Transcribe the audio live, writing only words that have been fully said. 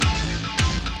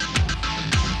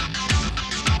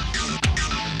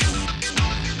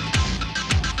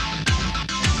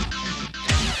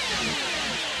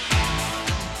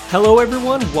Hello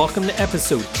everyone, welcome to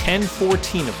episode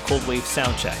 1014 of Cold Wave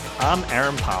Soundcheck. I'm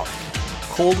Aaron Pollock.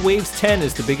 Cold Waves 10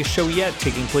 is the biggest show yet,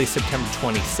 taking place September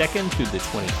 22nd through the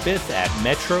 25th at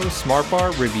Metro, Smart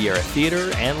Bar, Riviera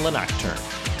Theater, and Le Nocturne.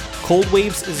 Cold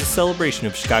Waves is a celebration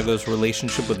of Chicago's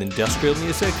relationship with industrial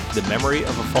music, the memory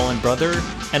of a fallen brother,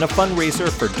 and a fundraiser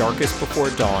for Darkest Before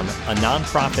Dawn, a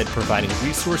nonprofit providing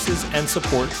resources and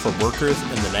support for workers in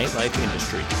the nightlife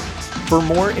industry. For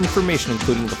more information,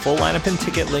 including the full lineup and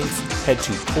ticket links, head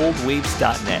to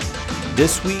coldwaves.net.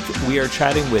 This week, we are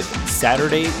chatting with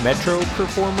Saturday Metro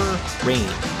performer Rain.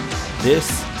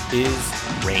 This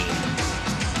is Rain.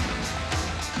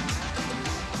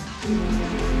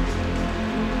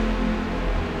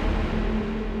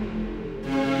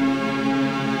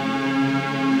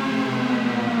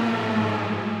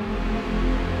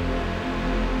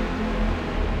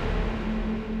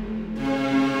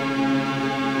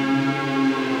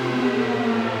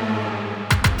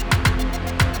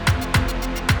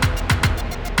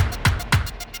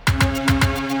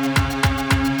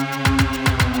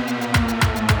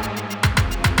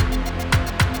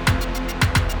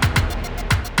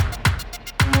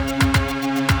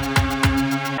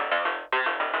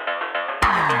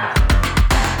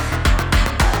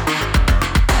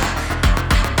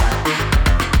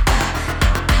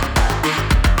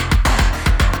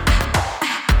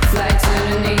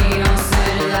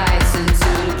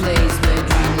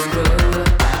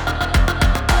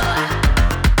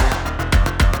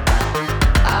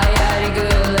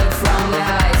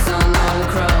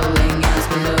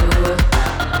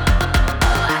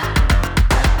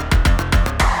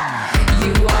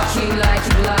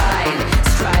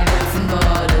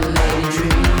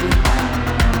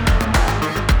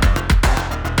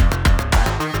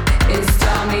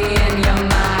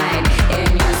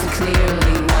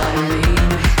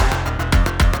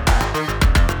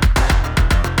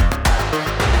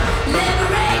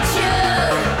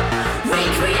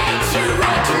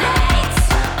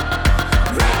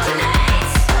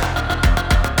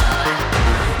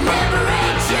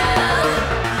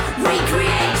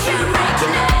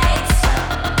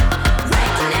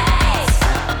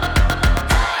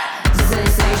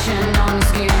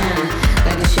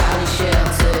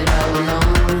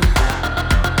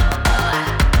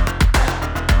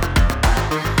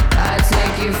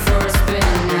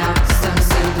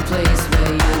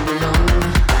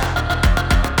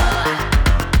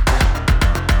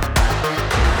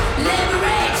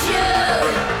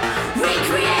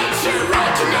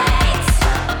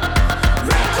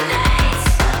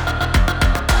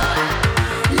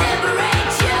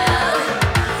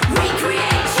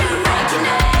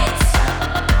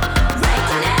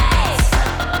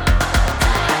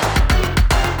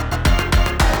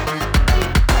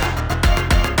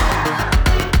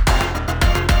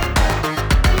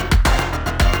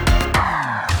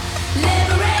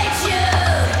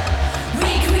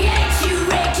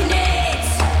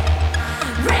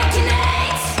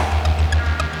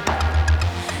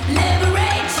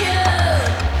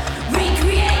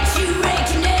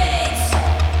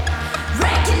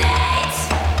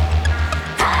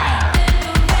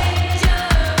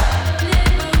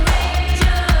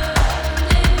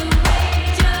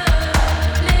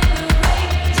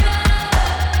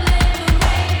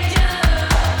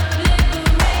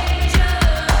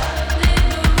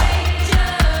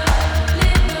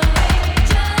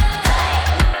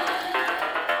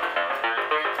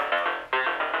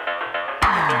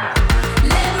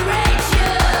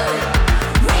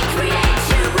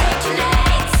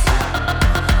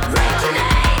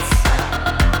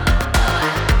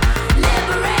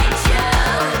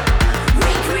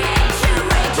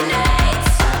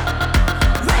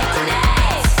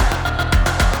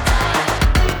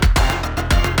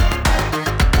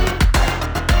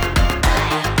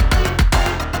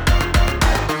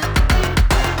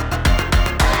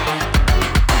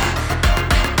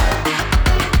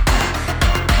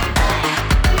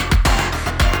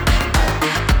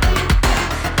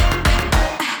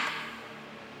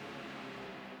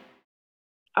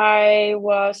 I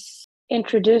was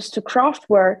introduced to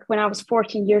Kraftwerk when I was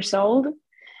 14 years old.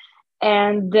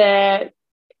 And it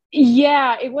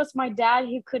was my dad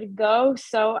who couldn't go.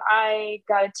 So I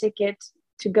got a ticket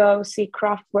to go see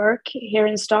Kraftwerk here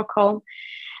in Stockholm.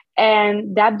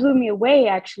 And that blew me away,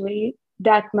 actually,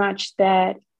 that much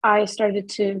that I started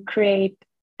to create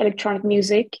electronic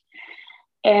music.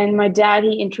 And my dad,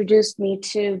 he introduced me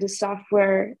to the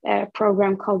software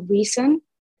program called Reason.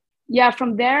 Yeah,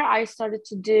 from there, I started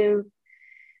to do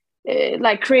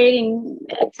creating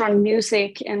electronic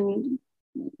music and,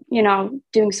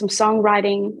 doing some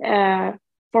songwriting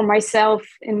for myself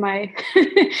in my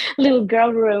little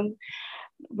girl room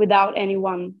without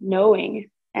anyone knowing.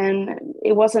 And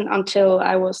it wasn't until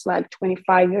I was like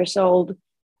 25 years old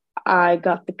I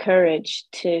got the courage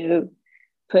to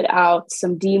put out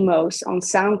some demos on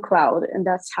SoundCloud, and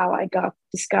that's how I got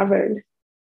discovered.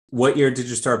 What year did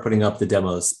you start putting up the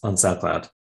demos on SoundCloud?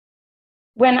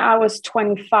 When I was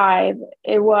 25,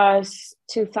 it was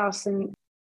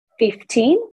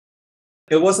 2015.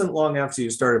 It wasn't long after you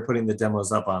started putting the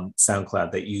demos up on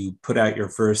SoundCloud that you put out your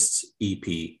first EP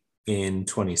in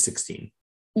 2016.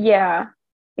 Yeah,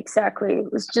 exactly.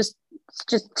 It just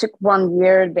took 1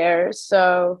 year there.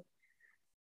 So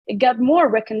it got more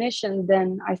recognition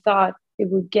than I thought it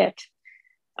would get.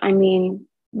 I mean,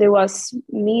 there was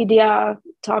media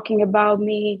talking about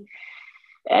me.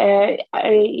 I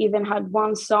even had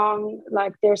one song,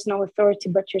 like There's No Authority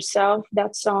But Yourself.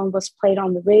 That song was played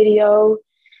on the radio,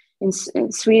 in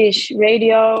Swedish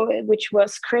radio, which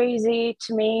was crazy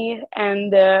to me.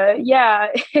 And yeah,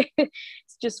 it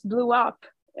just blew up.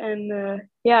 And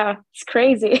yeah, it's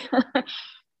crazy.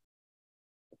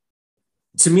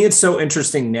 To me, it's so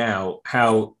interesting now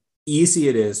how easy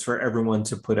it is for everyone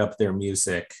to put up their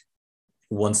music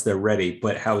once they're ready,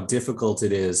 but how difficult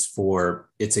it is for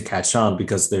it to catch on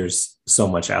because there's so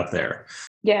much out there.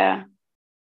 Yeah.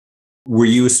 Were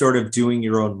you sort of doing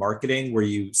your own marketing? Were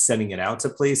you sending it out to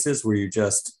places? Were you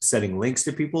just sending links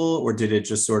to people, or did it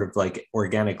just sort of like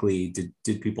organically,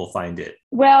 did people find it?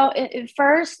 Well, at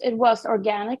first it was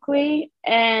organically.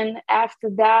 And after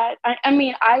that, I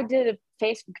mean, I did a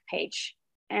Facebook page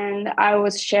and I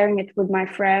was sharing it with my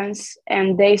friends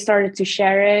and they started to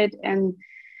share it. And,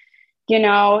 you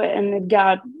know, and it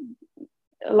got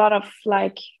a lot of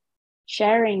like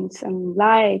sharings and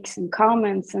likes and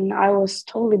comments, and I was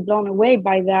totally blown away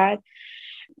by that.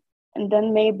 And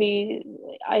then maybe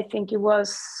I think it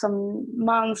was some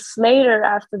months later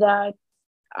after that,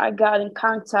 I got in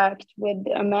contact with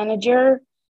a manager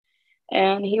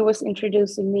and he was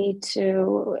introducing me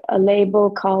to a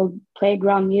label called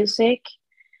Playground Music,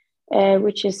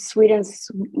 which is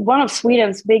one of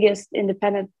Sweden's biggest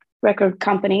independent record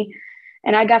company.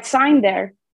 And I got signed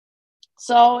there.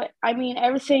 So, I mean,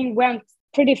 everything went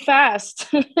pretty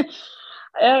fast.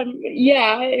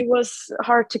 Yeah, it was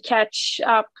hard to catch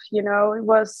up, you know,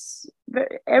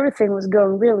 everything was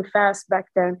going really fast back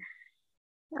then.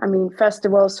 I mean,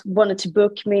 festivals wanted to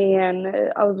book me,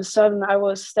 and all of a sudden I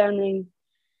was standing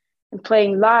and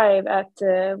playing live at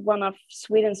one of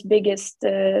Sweden's biggest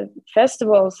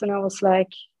festivals. And I was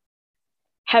like,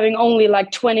 having only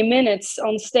like 20 minutes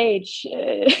on stage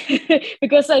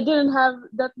because I didn't have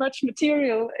that much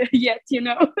material yet, you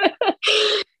know.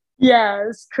 Yeah,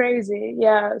 it's crazy.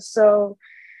 Yeah, so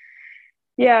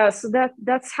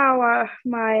that's how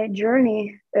my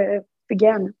journey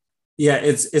began. Yeah,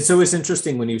 it's always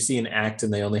interesting when you see an act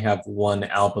and they only have one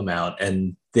album out,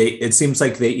 and it seems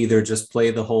like they either just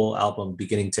play the whole album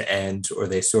beginning to end, or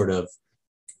they sort of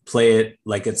play it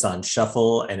like it's on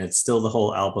shuffle and it's still the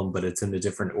whole album, but it's in a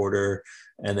different order.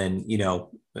 And then, you know,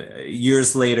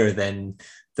 years later, then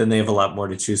they have a lot more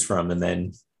to choose from. And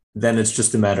then it's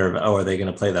just a matter of, oh, are they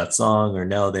going to play that song, or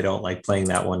no, they don't like playing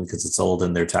that one because it's old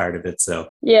and they're tired of it. So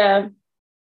yeah,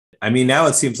 I mean, now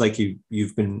it seems like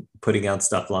you've been putting out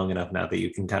stuff long enough now that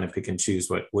you can kind of pick and choose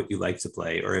what you like to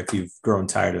play, or if you've grown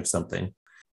tired of something.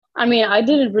 I mean, I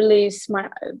didn't release my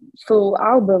full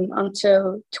album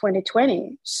until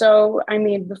 2020. So, I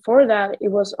mean, before that, it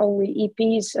was only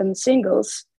EPs and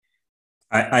singles.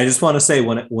 I just want to say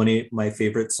one of my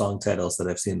favorite song titles that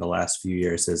I've seen the last few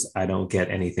years is "I Don't Get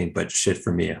Anything But Shit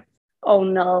From You." Oh,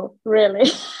 no,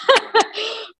 really?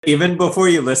 Even before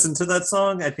you listen to that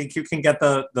song, I think you can get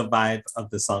the vibe of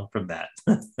the song from that.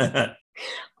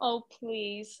 Oh,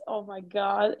 please. Oh, my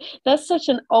God. That's such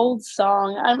an old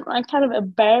song. I'm kind of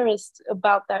embarrassed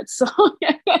about that song.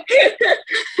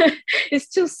 It's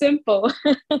too simple,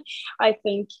 I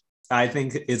think. I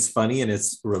think it's funny and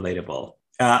it's relatable.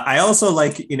 I also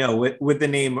like, you know, with the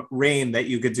name Rain, that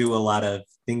you could do a lot of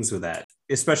things with that,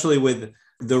 especially with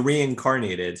the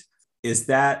Reincarnated. Is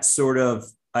that sort of,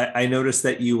 I noticed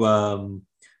that you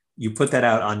put that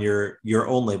out on your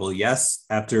own label, yes,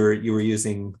 after you were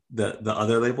using the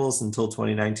other labels until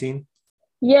 2019?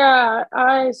 Yeah,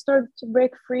 I started to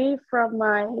break free from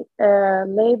my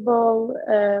label,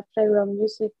 Playground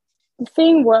Music. The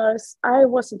thing was, I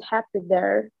wasn't happy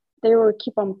there. They would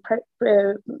keep on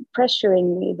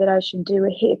pressuring me that I should do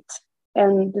a hit.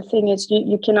 And the thing is,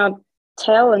 you cannot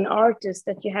tell an artist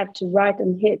that you have to write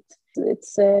a hit.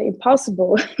 It's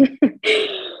impossible.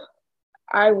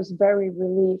 I was very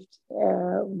relieved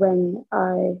when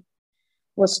I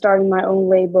was starting my own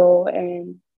label,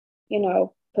 and, you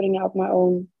know, putting out my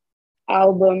own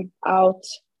album out.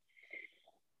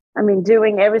 I mean,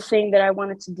 doing everything that I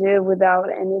wanted to do without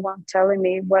anyone telling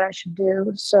me what I should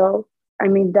do. So, I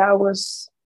mean, that was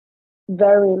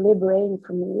very liberating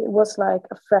for me. It was like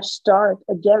a fresh start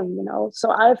again, you know.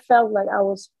 So I felt like I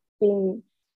was being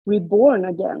reborn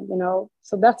again, you know.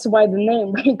 So that's why the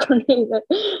name Reincarnated.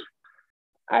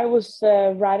 I was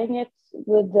writing it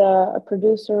with a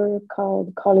producer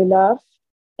called Collie Love,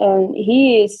 and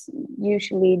he is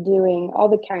usually doing all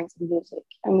the kinds of music.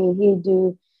 I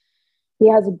mean, he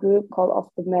has a group called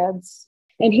Off the Meds,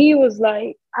 and he was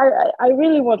like, I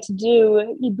really want to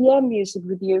do EBM music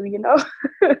with you, you know?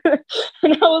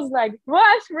 And I was like,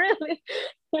 what, really?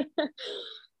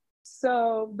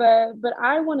 So, but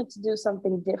I wanted to do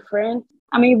something different.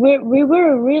 I mean, we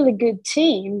were a really good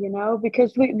team, you know,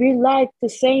 because we liked the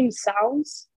same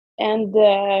sounds. And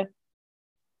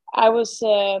I was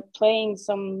playing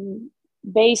some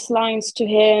bass lines to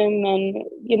him, and,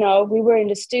 you know, we were in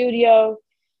the studio.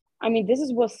 I mean,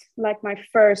 was like my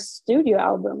first studio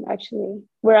album, actually,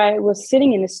 where I was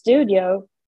sitting in the studio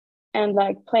and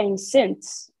like playing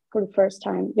synths for the first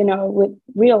time, you know, with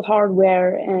real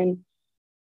hardware and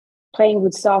playing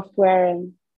with software,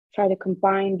 and try to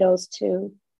combine those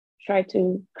two, try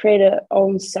to create a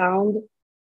own sound,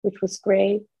 which was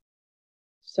great.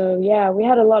 So yeah, we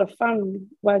had a lot of fun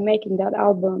while making that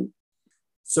album.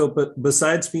 So, but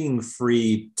besides being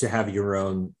free to have your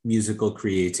own musical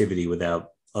creativity without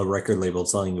a record label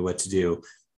telling you what to do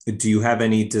you have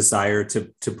any desire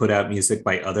to put out music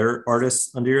by other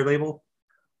artists under your label?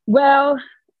 Well,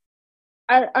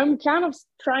 I'm kind of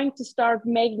trying to start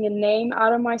making a name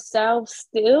out of myself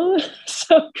still.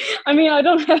 So, I mean, I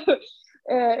don't have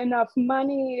enough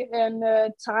money and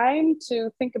time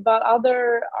to think about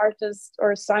other artists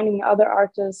or signing other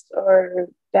artists or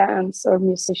bands or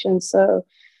musicians. So,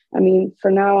 I mean, for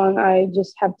now on, I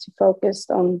just have to focus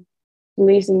on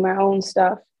releasing my own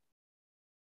stuff.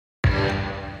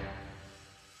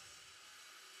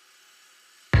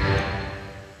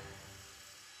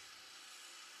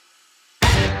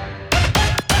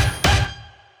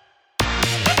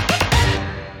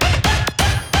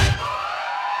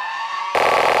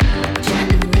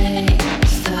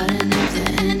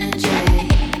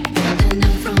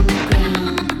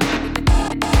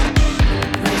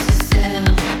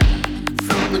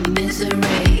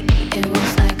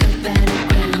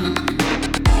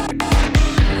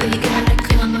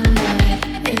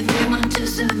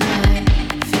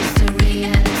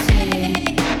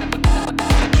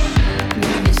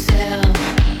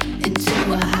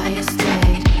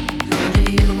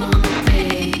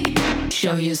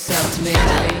 Show yourself to me.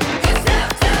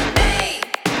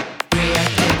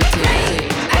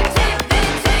 Reactivity.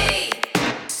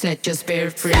 Set your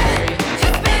spirit free.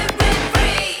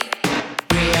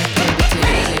 Reactivity.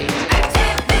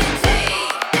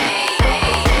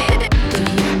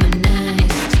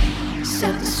 Dehumanized,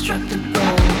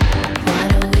 self-destructible. What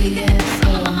are we here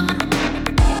for?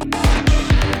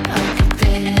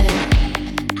 Occupied,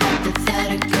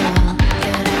 hypothetical.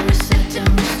 Gotta reset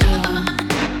and restore.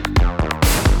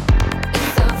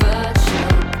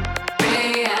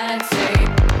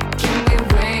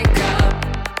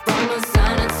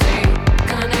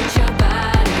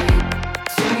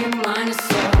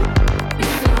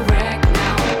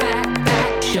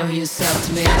 Show yourself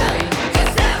to me.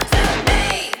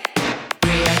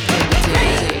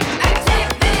 Reactivity.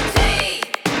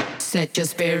 Set your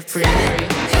spirit free.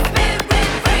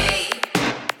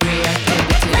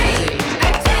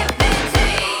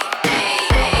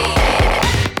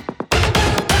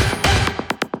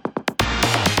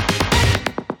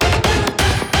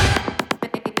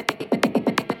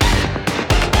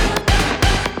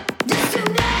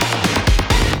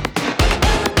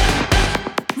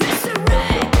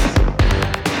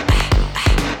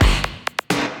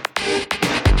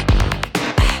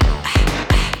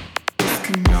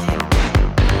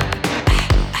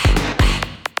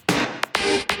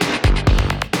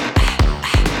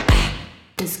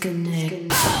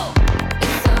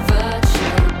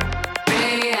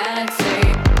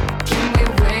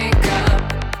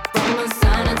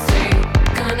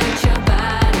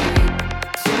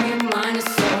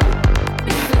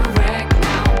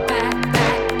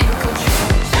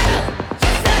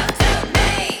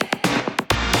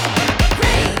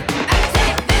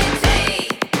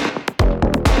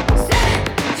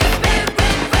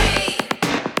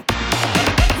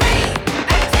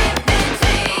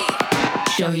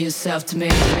 Show yourself to me.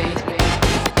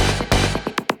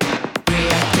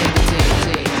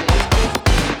 Reactivity.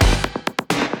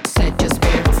 Set your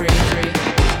spirit free.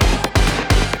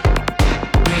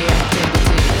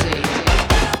 Reactivity.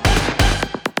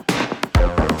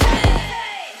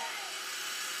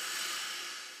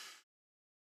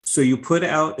 So you put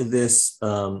out this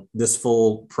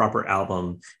full proper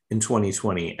album in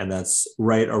 2020, and that's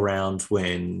right around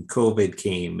when COVID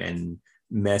came and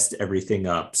messed everything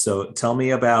up. So tell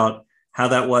me about how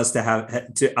that was to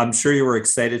have to, I'm sure you were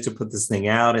excited to put this thing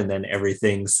out, and then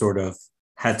everything sort of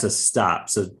had to stop.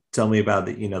 So tell me about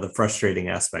the frustrating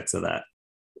aspects of that.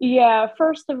 Yeah,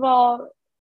 first of all,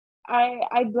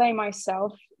 I blame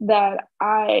myself that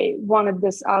I wanted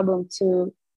this album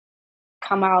to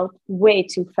come out way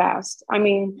too fast. I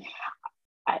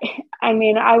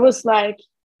was like,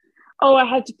 oh, I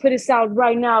had to put this out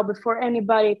right now before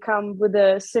anybody come with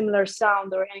a similar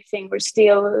sound or anything or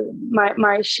steal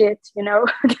my shit, I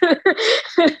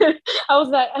was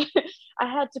like, I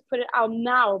had to put it out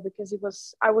now because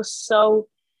I was so,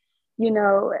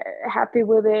 happy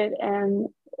with it, and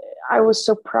I was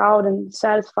so proud and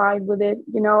satisfied with it.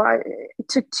 It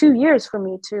took 2 years for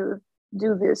me to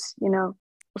do this, It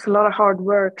was a lot of hard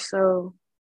work. So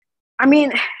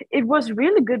it was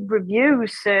really good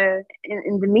reviews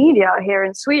in the media here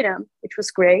in Sweden, which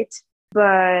was great.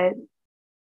 But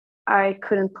I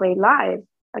couldn't play live.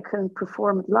 I couldn't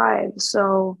perform it live.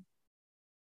 So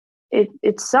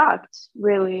it sucked,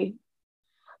 really.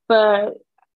 But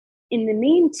in the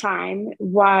meantime,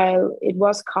 while it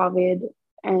was COVID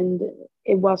and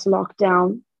it was locked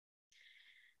down,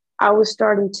 I was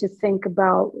starting to think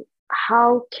about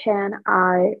how can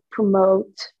I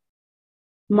promote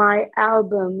my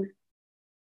album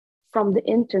from the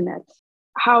internet?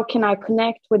 How can I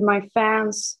connect with my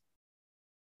fans?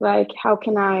 Like, how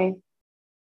can I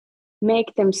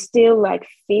make them still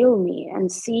feel me and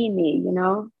see me,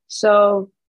 So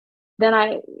then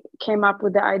I came up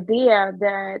with the idea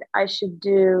that I should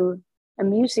do a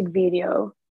music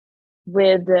video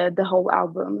with the whole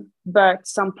album, but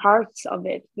some parts of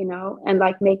it, and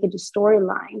make it a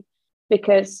storyline,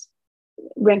 because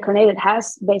Reincarnated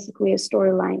has basically a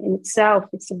storyline in itself.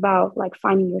 It's about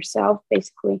finding yourself,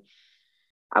 basically.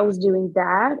 I was doing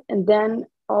that, and then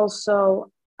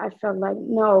also I felt like,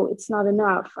 no, it's not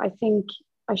enough. I think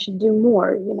I should do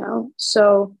more,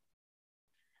 So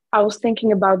I was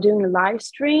thinking about doing a live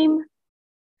stream.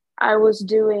 I was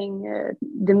doing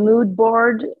the mood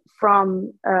board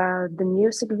from the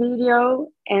music video,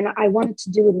 and I wanted to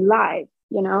do it live,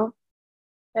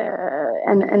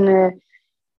 and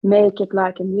make it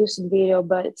like a music video,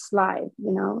 but it's live,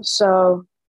 So,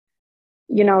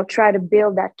 try to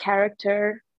build that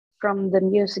character from the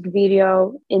music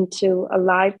video into a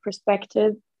live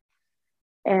perspective.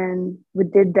 And we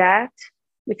did that,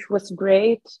 which was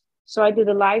great. So I did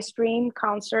a live stream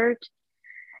concert,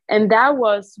 and that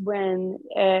was when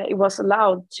it was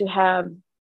allowed to have,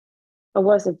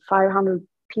 was it 500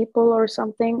 people or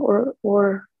something,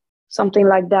 or something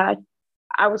like that.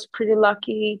 I was pretty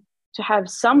lucky to have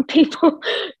some people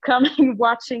coming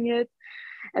watching it,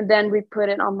 and then we put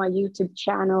it on my YouTube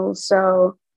channel.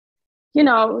 So,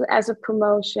 as a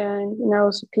promotion,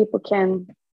 so people can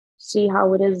see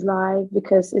how it is live,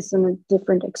 because it's a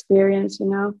different experience,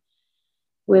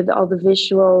 with all the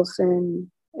visuals and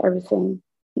everything,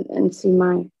 and see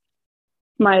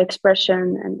my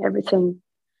expression and everything,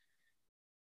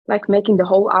 making the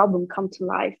whole album come to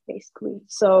life, basically.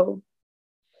 So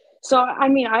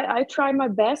I tried my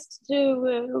best to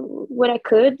do what I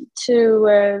could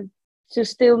to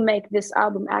still make this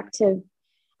album active.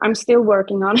 I'm still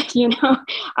working on it,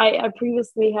 I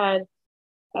previously had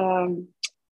an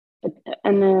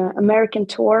American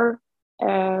tour.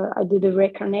 I did a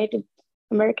Reincarnated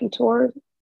American tour.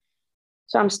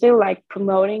 So I'm still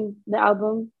promoting the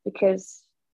album, because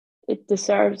it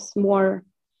deserves more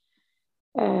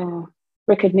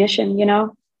recognition,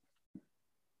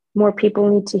 More people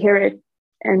need to hear it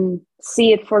and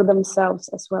see it for themselves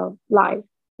as well, live,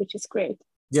 which is great.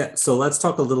 Yeah, so let's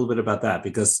talk a little bit about that,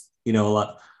 because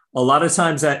a lot of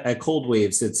times at Cold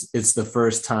Waves, it's the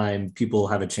first time people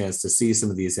have a chance to see some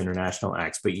of these international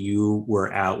acts. But you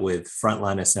were out with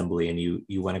Frontline Assembly, and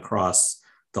you went across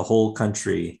the whole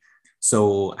country.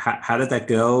 So how did that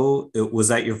go? Was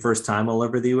that your first time all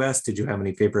over the US? Did you have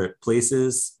any favorite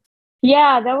places?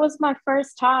 Yeah, that was my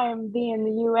first time being in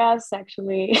the US,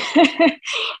 actually.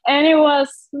 And it was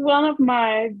one of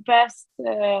my best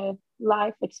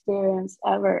life experience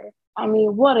ever.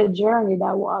 What a journey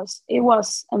that was. It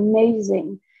was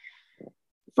amazing.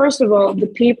 First of all, the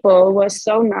people were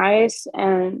so nice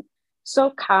and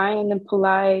so kind and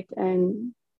polite.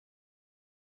 And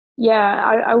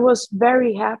yeah, I was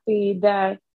very happy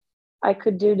that I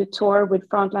could do the tour with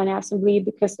Frontline Assembly,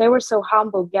 because they were so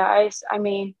humble guys.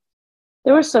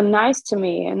 They were so nice to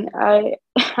me, and I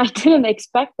didn't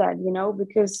expect that,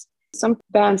 because some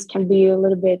bands can be a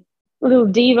little bit little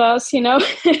divas,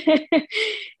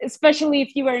 especially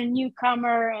if you are a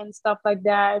newcomer and stuff like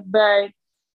that. But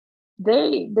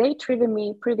they treated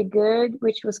me pretty good,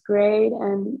 which was great,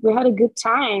 and we had a good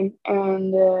time.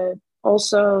 And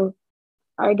also,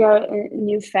 I got a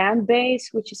new fan base,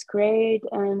 which is great,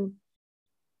 and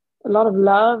a lot of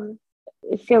love.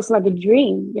 It feels like a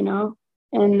dream,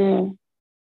 and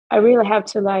I really have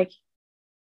to like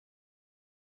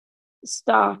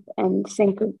stop and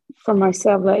think for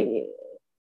myself, like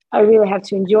I really have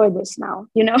to enjoy this now,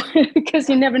 because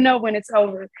you never know when it's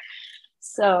over.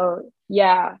 So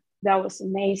yeah, that was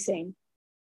amazing.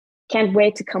 Can't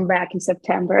wait to come back in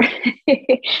September.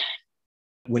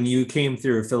 When you came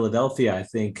through Philadelphia, I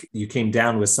think you came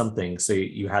down with something, so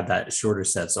you had that shorter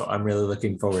set. So I'm really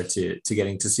looking forward to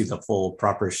getting to see the full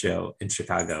proper show in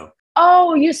Chicago.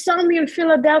 Oh, you saw me in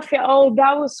Philadelphia. Oh,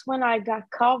 that was when I got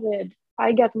COVID.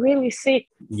 I got really sick.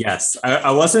 Yes,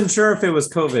 I wasn't sure if it was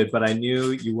COVID, but I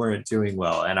knew you weren't doing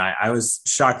well, and I was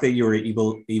shocked that you were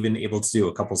even able to do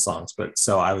a couple songs. But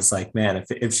so I was like, man,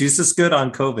 if she's this good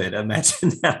on COVID,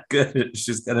 imagine how good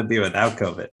she's gonna be without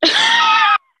COVID.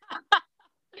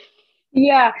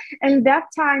 Yeah, and that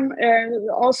time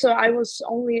also I was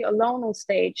only alone on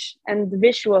stage, and the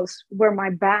visuals were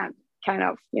my band, kind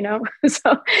of,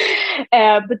 So,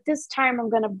 but this time I'm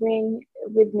gonna bring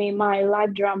with me my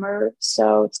live drummer,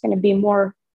 so it's gonna be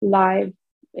more live,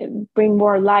 bring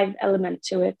more live element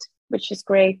to it, which is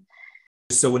great.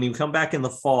 So when you come back in the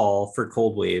fall for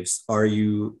Cold Waves, are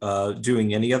you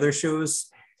doing any other shows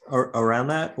around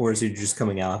that, or is it just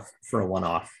coming out for a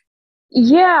one-off?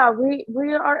 Yeah, we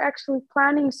are actually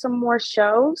planning some more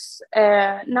shows.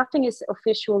 Nothing is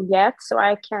official yet, so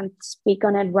I can't speak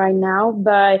on it right now,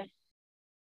 but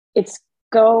it's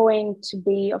going to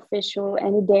be official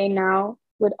any day now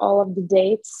with all of the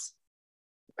dates,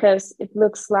 because it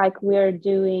looks like we're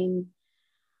doing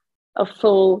a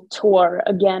full tour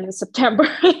again in September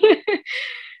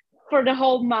for the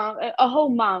whole month, a whole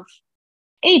month.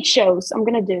 8 shows I'm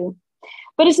gonna do,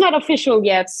 but it's not official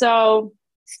yet, so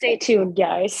stay tuned,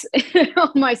 guys,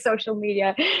 on my social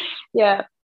media. Yeah.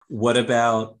 What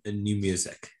about new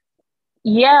music?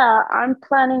 Yeah, I'm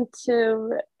planning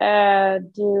to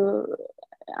I'm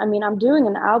doing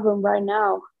an album right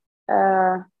now.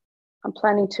 I'm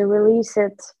planning to release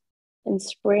it in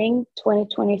spring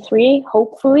 2023,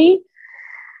 hopefully.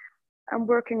 I'm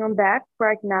working on that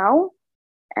right now.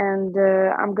 And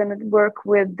I'm going to work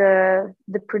with the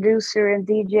producer and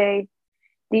DJ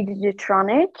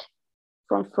Tronic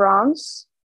from France.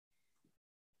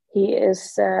 He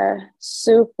is a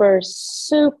super,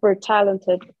 super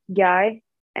talented guy.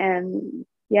 And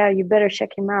yeah, you better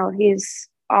check him out. He's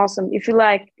awesome. If you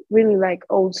really like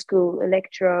old school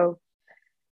electro,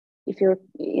 if you're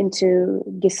into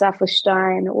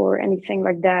Gesaffelstein or anything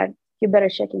like that, you better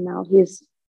check him out. He's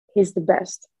the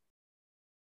best.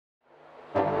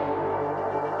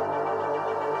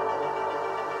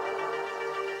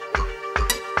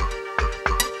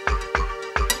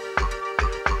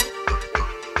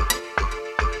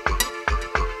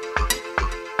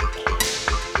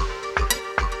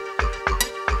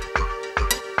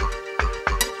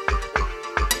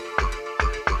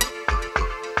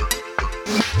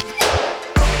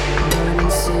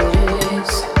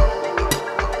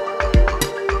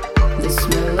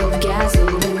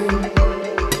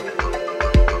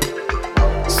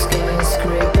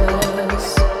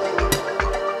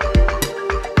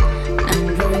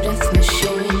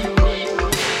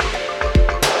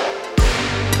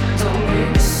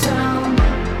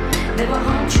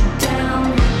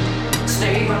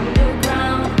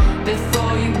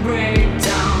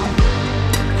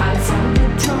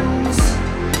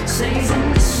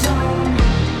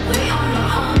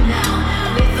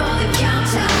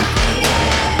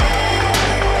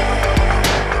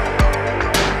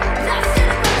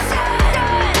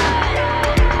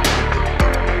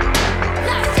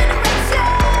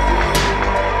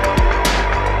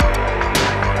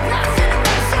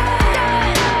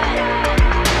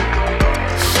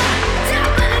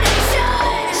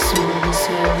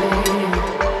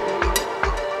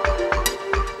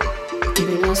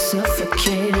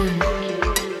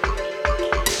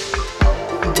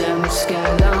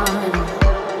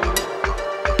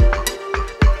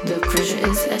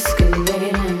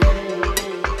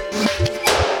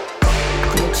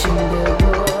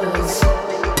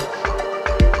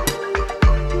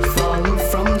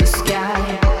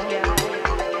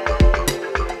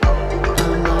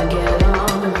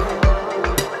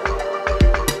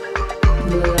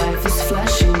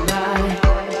 Flashing by.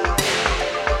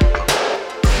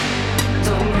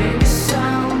 Don't make me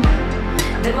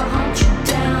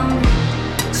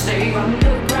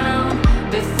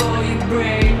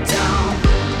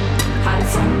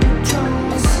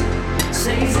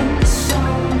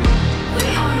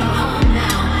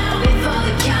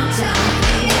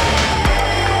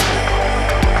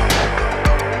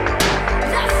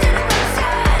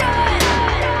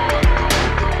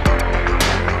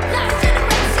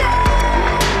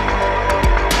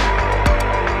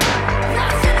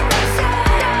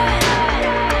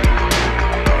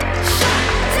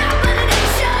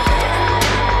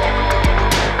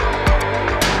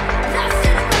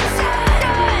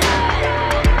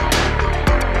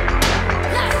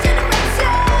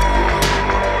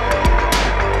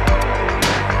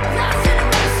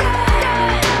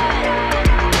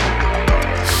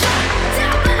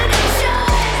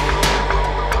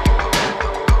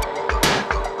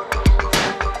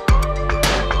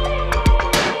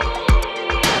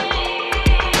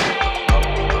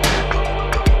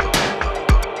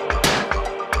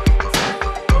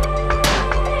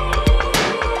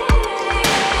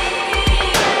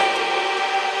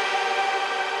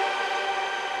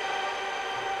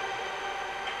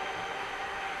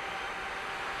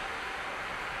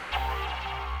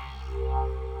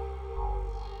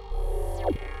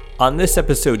On this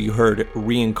episode, you heard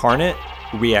Reincarnate,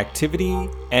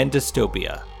 Reactivity, and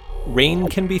Dystopia. Rain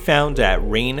can be found at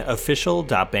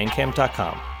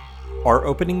rainofficial.bandcamp.com. Our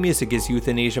opening music is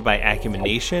Euthanasia by Acumen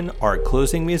Nation. Our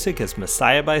closing music is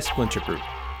Messiah by Splinter Group.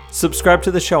 Subscribe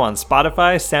to the show on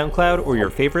Spotify, SoundCloud, or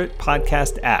your favorite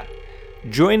podcast app.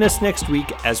 Join us next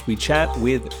week as we chat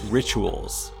with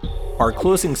Rituals. Our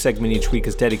closing segment each week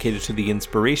is dedicated to the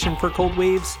inspiration for Cold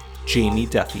Waves, Jamie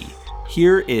Duffy.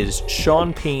 Here is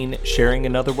Sean Payne sharing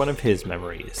another one of his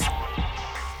memories.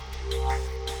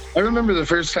 I remember the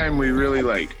first time we really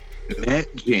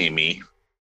met Jamie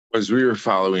was we were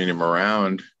following him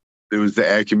around. It was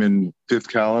the Acumen Fifth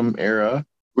Column era.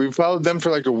 We followed them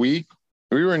for like a week.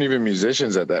 We weren't even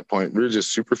musicians at that point. We were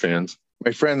just super fans.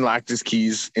 My friend locked his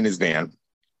keys in his van,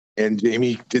 and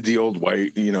Jamie did the old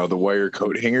the wire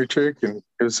coat hanger trick. And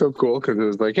it was so cool because it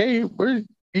was like, hey,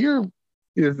 you're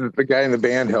the guy in the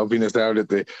band helping us out at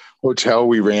the hotel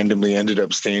we randomly ended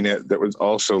up staying at. That was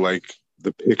also like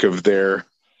the pick of their,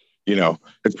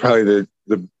 it's probably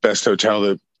the best hotel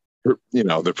that,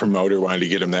 the promoter wanted to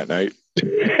get him that night.